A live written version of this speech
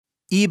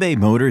eBay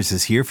Motors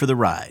is here for the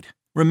ride.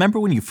 Remember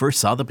when you first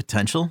saw the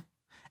potential?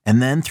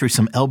 And then through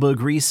some elbow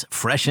grease,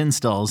 fresh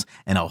installs,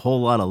 and a whole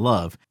lot of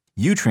love,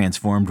 you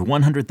transformed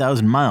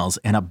 100,000 miles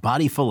and a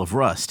body full of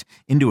rust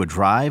into a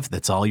drive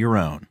that's all your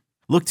own.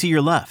 Look to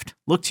your left.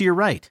 Look to your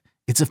right.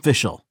 It's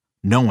official.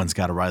 No one's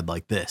got a ride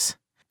like this.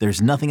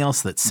 There's nothing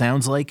else that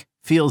sounds like,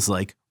 feels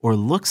like, or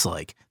looks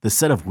like the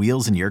set of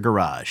wheels in your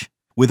garage.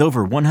 With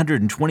over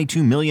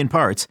 122 million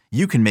parts,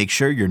 you can make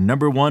sure your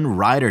number one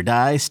ride or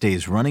die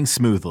stays running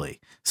smoothly.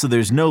 So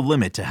there's no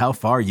limit to how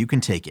far you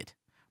can take it.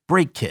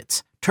 Brake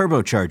kits,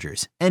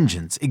 turbochargers,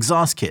 engines,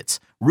 exhaust kits,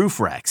 roof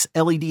racks,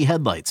 LED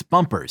headlights,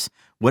 bumpers,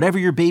 whatever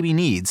your baby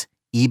needs,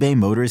 eBay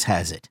Motors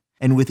has it.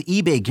 And with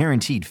eBay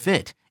Guaranteed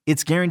Fit,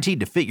 it's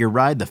guaranteed to fit your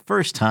ride the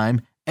first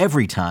time,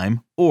 every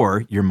time,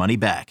 or your money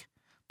back.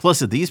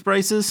 Plus at these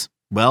prices,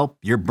 well,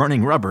 you're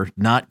burning rubber,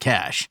 not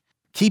cash.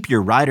 Keep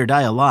your ride or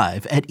die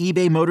alive at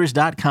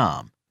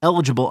ebaymotors.com.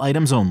 Eligible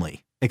items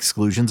only.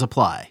 Exclusions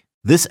apply.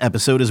 This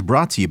episode is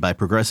brought to you by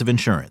Progressive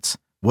Insurance.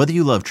 Whether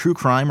you love true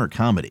crime or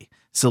comedy,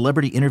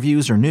 celebrity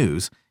interviews or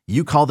news,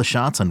 you call the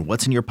shots on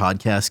what's in your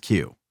podcast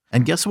queue.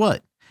 And guess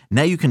what?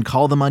 Now you can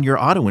call them on your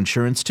auto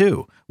insurance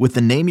too with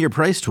the Name Your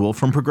Price tool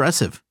from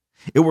Progressive.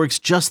 It works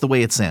just the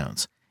way it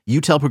sounds.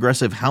 You tell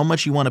Progressive how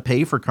much you want to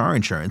pay for car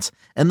insurance,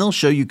 and they'll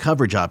show you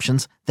coverage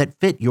options that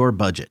fit your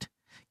budget.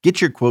 Get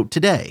your quote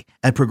today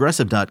at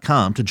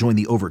Progressive.com to join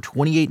the over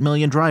 28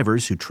 million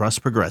drivers who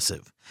trust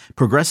Progressive.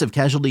 Progressive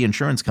Casualty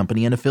Insurance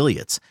Company and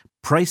Affiliates.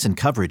 Price and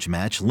coverage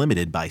match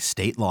limited by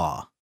state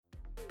law.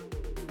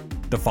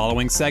 The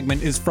following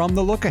segment is from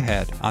The Look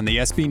Ahead on the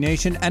SB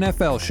Nation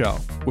NFL Show,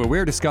 where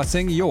we're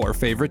discussing your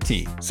favorite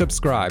team.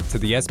 Subscribe to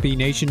the SB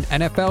Nation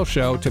NFL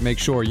Show to make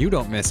sure you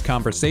don't miss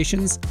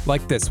conversations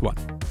like this one.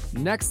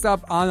 Next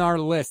up on our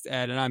list,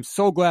 Ed, and I'm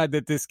so glad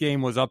that this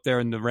game was up there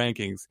in the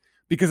rankings,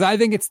 because I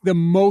think it's the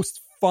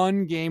most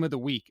fun game of the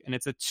week. And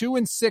it's a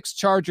 2-6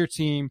 Charger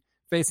team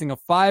facing a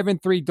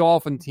 5-3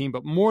 Dolphin team.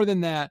 But more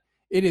than that,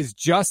 it is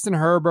Justin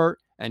Herbert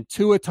and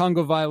Tua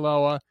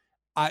Tagovailoa.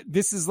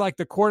 This is like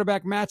the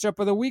quarterback matchup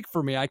of the week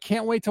for me. I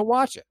can't wait to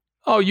watch it.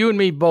 Oh, you and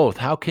me both.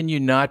 How can you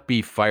not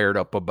be fired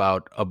up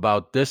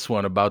about this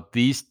one, about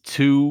these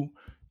two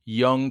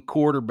young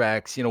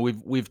quarterbacks? You know,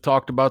 we've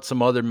talked about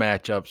some other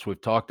matchups. We've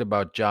talked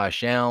about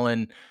Josh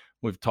Allen.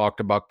 We've talked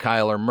about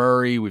Kyler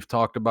Murray. We've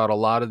talked about a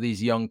lot of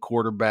these young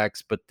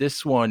quarterbacks, but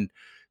this one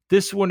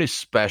is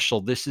special.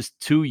 This is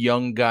two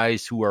young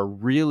guys who are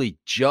really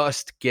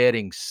just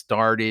getting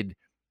started.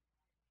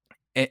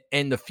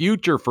 And the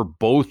future for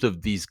both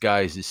of these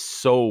guys is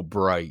so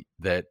bright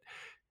that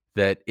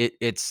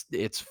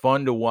it's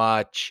fun to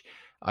watch.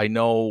 I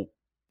know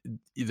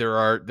there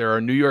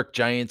are New York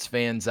Giants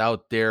fans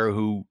out there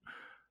who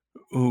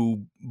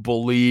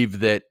believe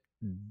that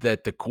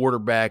the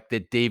quarterback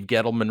that Dave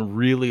Gettleman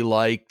really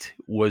liked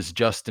was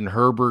Justin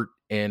Herbert,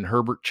 and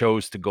Herbert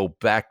chose to go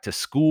back to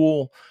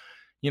school,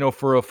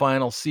 for a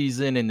final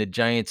season, and the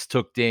Giants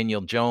took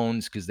Daniel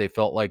Jones because they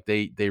felt like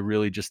they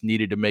really just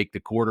needed to make the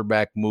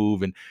quarterback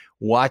move. And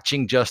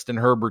watching Justin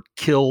Herbert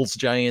kills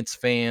Giants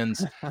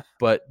fans,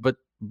 but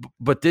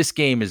this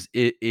game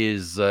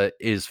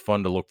is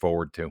fun to look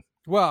forward to.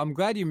 Well, I'm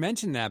glad you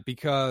mentioned that,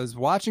 because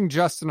watching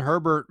Justin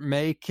Herbert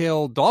may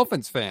kill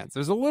Dolphins fans.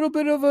 There's a little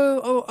bit of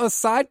a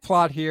side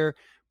plot here,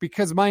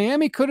 because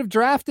Miami could have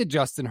drafted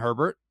Justin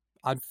Herbert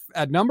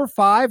at number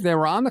 5. They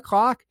were on the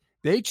clock.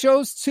 They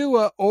chose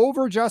Tua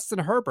over Justin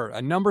Herbert.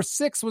 At number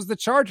 6 was the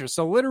Chargers.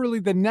 So literally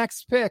the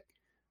next pick,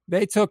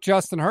 they took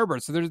Justin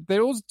Herbert. So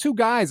those two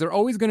guys are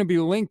always going to be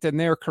linked in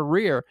their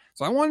career.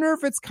 So I wonder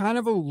if it's kind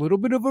of a little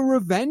bit of a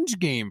revenge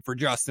game for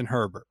Justin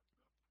Herbert.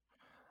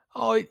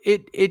 Oh,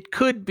 it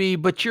could be,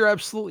 but you're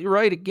absolutely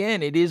right.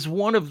 Again, it is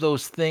one of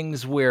those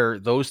things where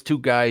those two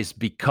guys,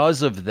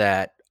 because of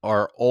that,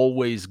 are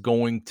always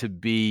going to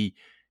be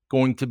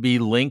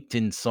linked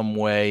in some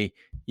way.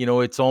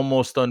 It's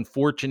almost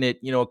unfortunate.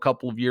 A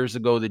couple of years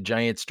ago, the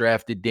Giants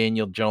drafted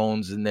Daniel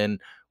Jones, and then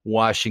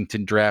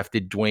Washington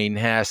drafted Dwayne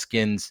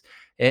Haskins,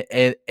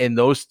 and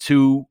those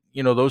two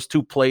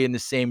play in the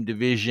same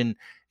division.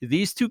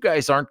 These two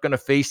guys aren't going to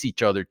face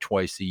each other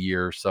twice a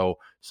year. So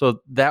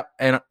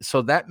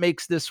that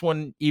makes this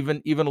one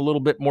even a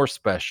little bit more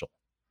special.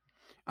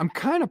 I'm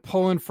kind of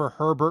pulling for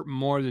Herbert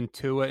more than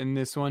Tua in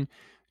this one,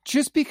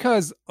 just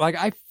because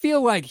I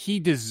feel like he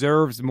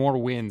deserves more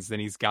wins than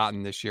he's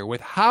gotten this year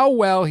with how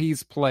well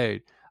he's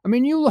played. I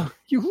mean, you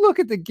look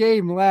at the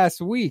game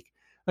last week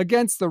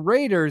against the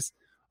Raiders.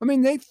 I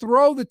mean, they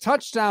throw the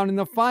touchdown in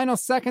the final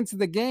seconds of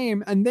the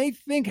game, and they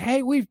think,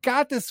 hey, we've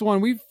got this one.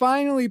 We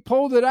finally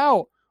pulled it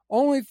out,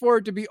 only for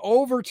it to be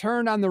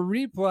overturned on the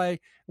replay.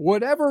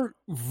 Whatever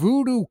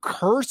voodoo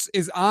curse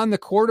is on the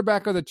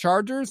quarterback of the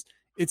Chargers,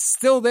 it's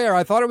still there.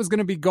 I thought it was going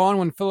to be gone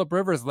when Phillip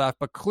Rivers left,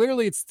 but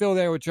clearly it's still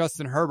there with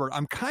Justin Herbert.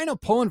 I'm kind of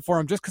pulling for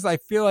him just because I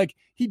feel like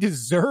he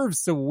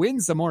deserves to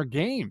win some more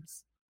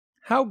games.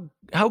 How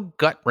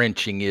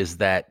gut-wrenching is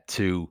that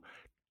to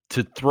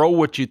throw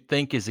what you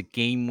think is a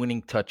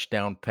game-winning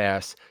touchdown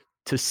pass,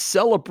 to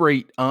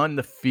celebrate on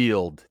the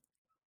field,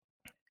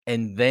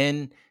 and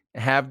then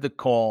have the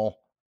call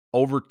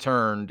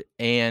overturned,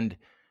 and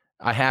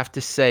I have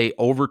to say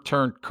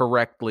overturned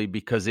correctly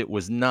because it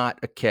was not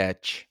a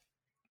catch,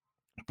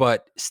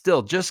 but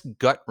still just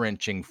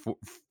gut-wrenching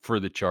for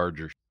the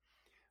Chargers.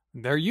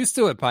 They're used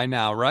to it by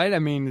now, right? I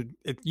mean,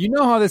 you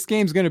know how this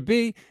game's going to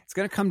be. It's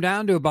going to come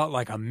down to about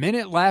like a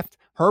minute left.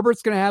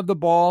 Herbert's going to have the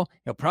ball.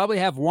 He'll probably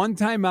have one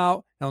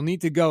timeout. He'll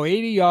need to go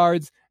 80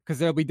 yards because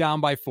they'll be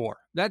down by 4.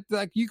 That,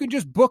 like, you can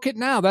just book it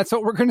now. That's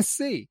what we're going to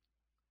see.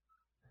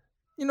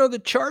 You know, the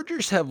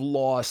Chargers they've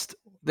lost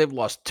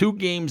 2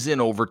 games in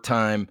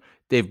overtime.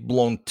 They've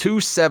blown 2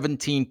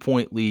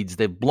 17-point leads.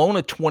 They've blown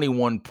a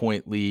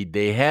 21-point lead.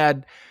 They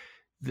had,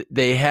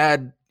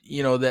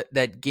 you know,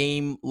 that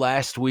game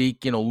last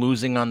week, you know,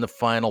 losing on the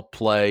final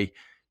play.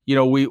 You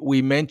know,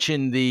 we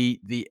mentioned the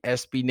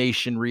SB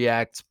Nation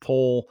Reacts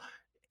poll,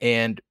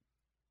 and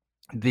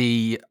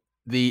the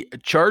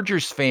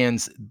Chargers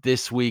fans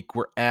this week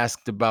were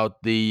asked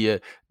about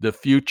the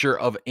future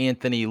of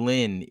Anthony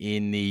Lynn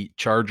in the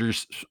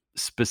Chargers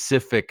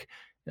specific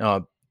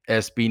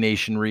SB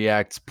Nation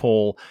Reacts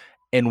poll,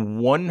 and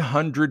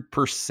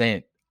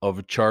 100%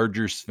 of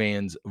Chargers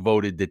fans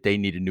voted that they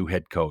need a new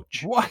head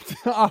coach. What?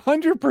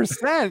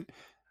 100%?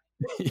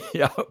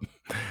 Yeah.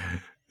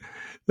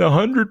 The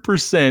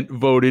 100%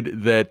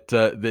 voted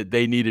that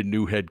they need a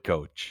new head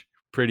coach.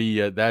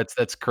 Pretty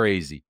that's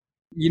crazy.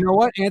 You know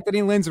what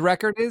Anthony Lynn's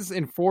record is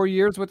in 4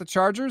 years with the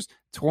Chargers?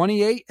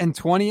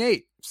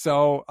 28-28.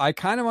 So I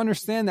kind of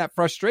understand that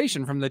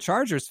frustration from the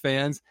Chargers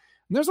fans.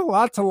 And there's a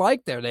lot to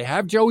like there. They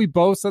have Joey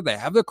Bosa. They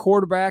have the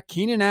quarterback.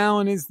 Keenan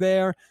Allen is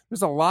there.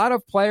 There's a lot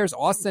of players.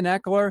 Austin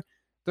Eckler.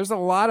 There's a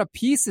lot of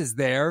pieces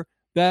there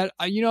that,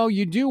 you know,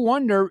 you do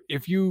wonder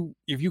if you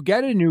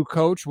get a new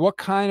coach, what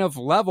kind of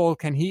level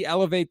can he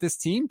elevate this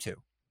team to?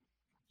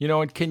 You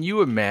know, and can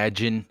you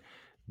imagine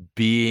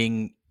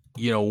being,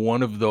 you know,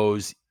 one of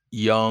those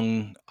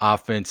young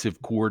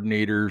offensive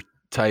coordinator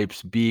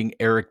types, being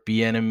Eric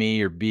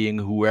Bieniemy or being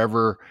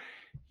whoever,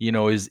 you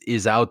know,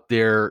 is out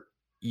there,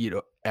 you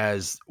know,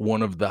 as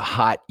one of the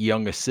hot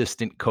young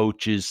assistant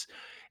coaches,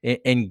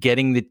 and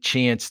getting the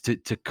chance to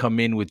come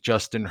in with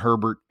Justin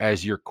Herbert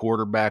as your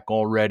quarterback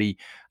already.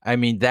 I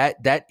mean,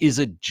 that is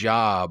a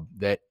job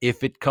that,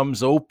 if it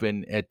comes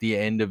open at the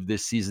end of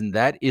this season,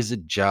 that is a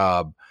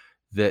job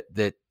that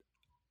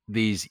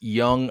these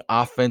young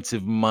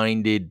offensive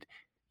minded,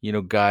 you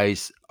know,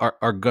 guys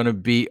are going to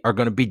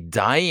be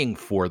dying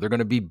for. They're going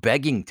to be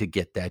begging to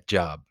get that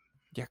job.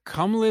 Yeah,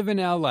 come live in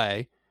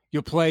LA.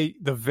 You'll play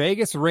the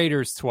Vegas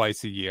Raiders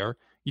twice a year.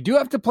 You do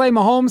have to play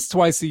Mahomes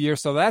twice a year,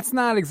 so that's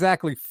not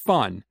exactly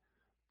fun.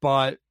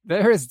 But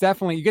there is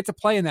definitely, you get to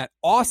play in that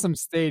awesome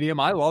stadium.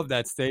 I love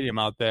that stadium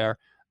out there.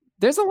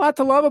 There's a lot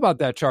to love about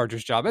that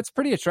Chargers job. It's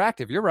pretty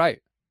attractive. You're right.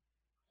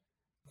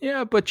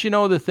 Yeah, but you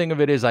know, the thing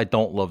of it is, I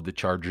don't love the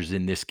Chargers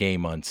in this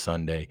game on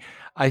Sunday.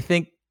 I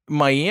think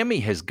Miami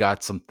has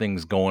got some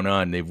things going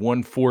on. They've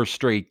won 4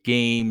 straight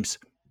games.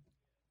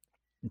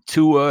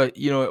 Tua,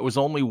 you know, it was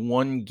only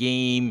 1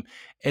 game,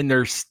 and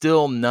they're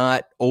still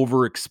not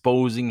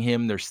overexposing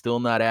him. They're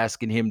still not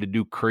asking him to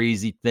do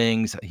crazy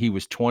things. He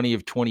was 20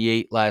 of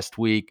 28 last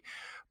week,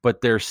 but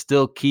they're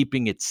still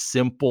keeping it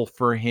simple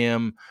for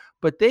him.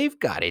 But they've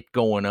got it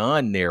going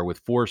on there with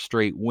 4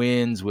 straight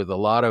wins, with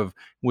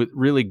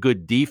really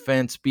good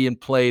defense being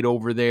played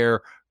over there.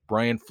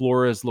 Brian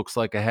Flores looks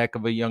like a heck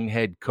of a young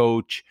head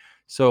coach.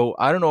 So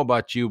I don't know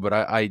about you, but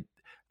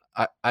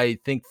I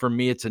think for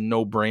me, it's a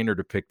no-brainer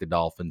to pick the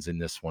Dolphins in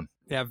this one.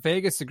 Yeah,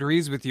 Vegas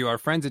agrees with you. Our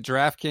friends at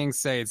DraftKings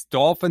say it's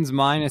Dolphins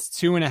minus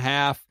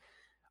 2.5.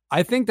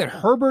 I think that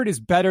Herbert is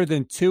better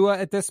than Tua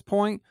at this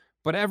point,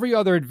 but every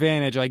other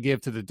advantage I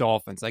give to the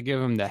Dolphins. I give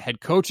them the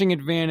head coaching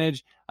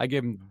advantage. I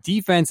give them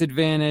defense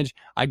advantage.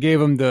 I gave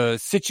them the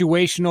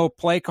situational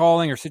play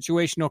calling or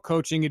situational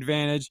coaching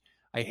advantage.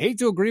 I hate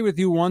to agree with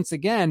you once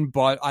again,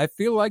 but I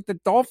feel like the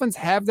Dolphins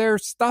have their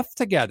stuff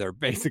together,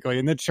 basically,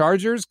 and the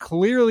Chargers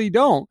clearly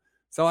don't.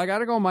 So I got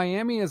to go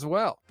Miami as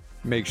well.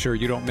 Make sure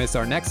you don't miss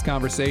our next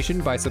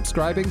conversation by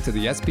subscribing to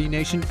the SB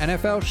Nation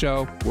NFL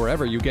show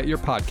wherever you get your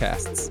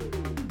podcasts.